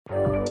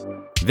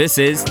This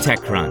is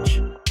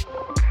TechCrunch.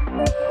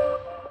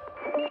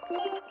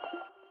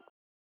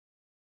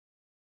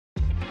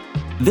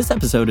 This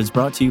episode is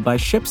brought to you by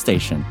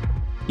ShipStation.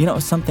 You know,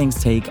 some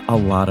things take a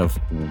lot of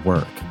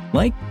work,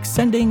 like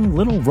sending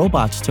little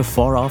robots to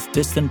far-off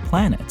distant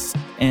planets.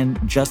 And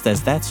just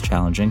as that's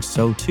challenging,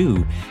 so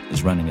too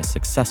is running a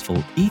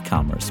successful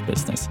e-commerce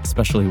business,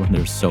 especially when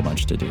there's so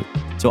much to do.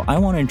 So I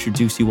want to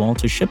introduce you all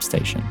to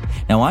ShipStation.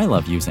 Now, I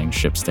love using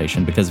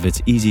ShipStation because of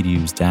its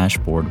easy-to-use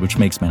dashboard, which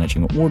makes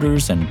managing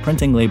orders and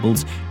printing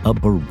labels a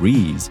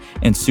breeze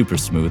and super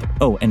smooth.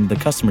 Oh, and the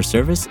customer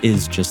service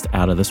is just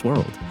out of this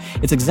world.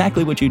 It's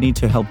exactly what you need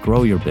to help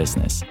grow your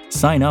business.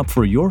 Sign up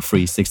for your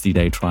free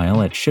 60-day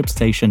trial at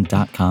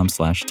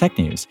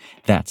shipstation.com/technews.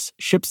 That's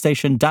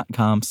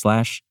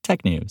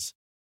shipstation.com/technews.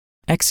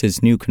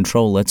 X's new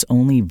control lets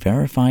only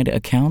verified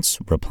accounts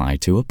reply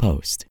to a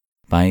post.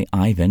 By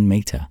Ivan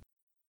Mehta.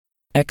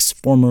 X,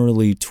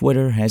 formerly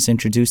Twitter, has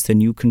introduced a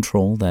new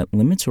control that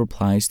limits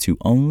replies to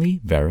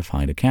only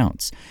verified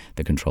accounts.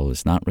 The control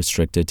is not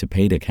restricted to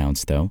paid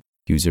accounts, though.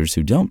 Users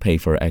who don't pay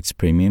for X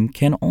Premium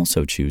can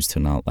also choose to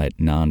not let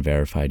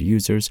non-verified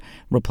users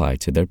reply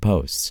to their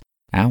posts.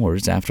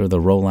 Hours after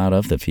the rollout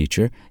of the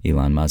feature,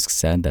 Elon Musk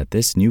said that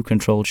this new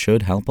control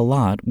should help a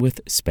lot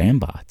with spam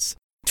bots.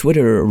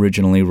 Twitter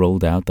originally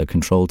rolled out the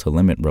control to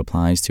limit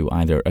replies to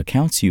either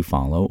accounts you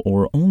follow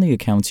or only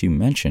accounts you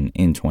mention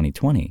in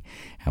 2020.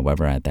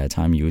 However, at that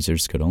time,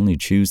 users could only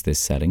choose this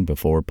setting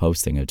before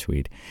posting a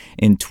tweet.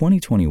 In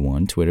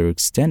 2021, Twitter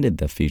extended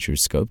the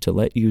feature's scope to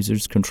let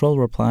users control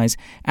replies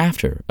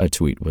after a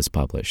tweet was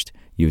published.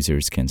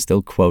 Users can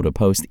still quote a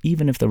post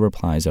even if the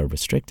replies are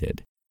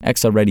restricted.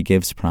 X already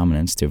gives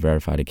prominence to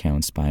verified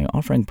accounts by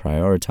offering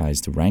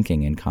prioritized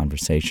ranking in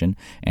conversation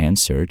and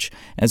search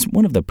as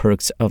one of the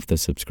perks of the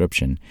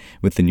subscription.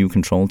 With the new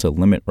control to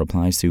limit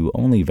replies to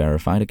only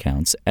verified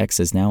accounts, X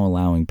is now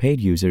allowing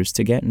paid users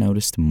to get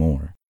noticed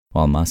more.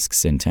 While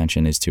Musk's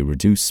intention is to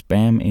reduce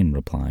spam in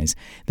replies,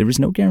 there is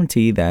no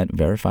guarantee that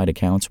verified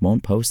accounts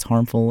won't post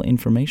harmful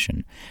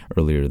information.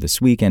 Earlier this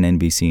week, an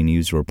NBC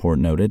News report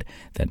noted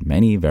that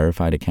many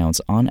verified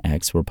accounts on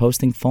X were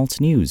posting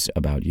false news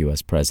about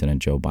U.S.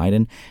 President Joe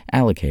Biden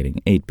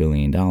allocating $8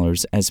 billion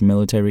as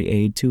military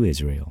aid to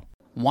Israel.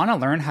 Want to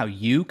learn how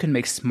you can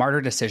make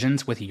smarter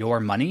decisions with your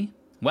money?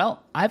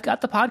 Well, I've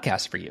got the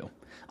podcast for you.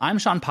 I'm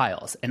Sean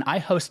Piles, and I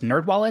host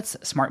NerdWallet's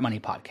Smart Money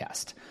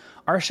Podcast.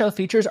 Our show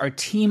features our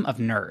team of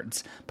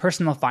nerds,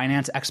 personal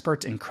finance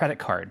experts in credit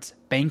cards,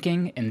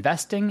 banking,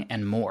 investing,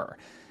 and more.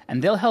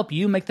 And they'll help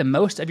you make the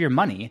most of your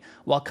money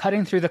while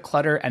cutting through the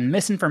clutter and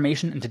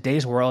misinformation in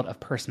today's world of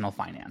personal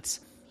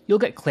finance. You'll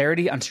get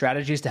clarity on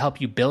strategies to help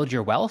you build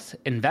your wealth,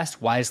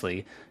 invest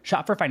wisely,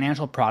 shop for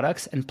financial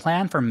products, and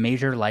plan for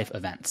major life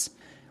events.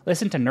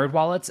 Listen to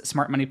NerdWallet's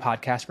Smart Money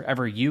Podcast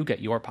wherever you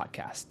get your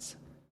podcasts.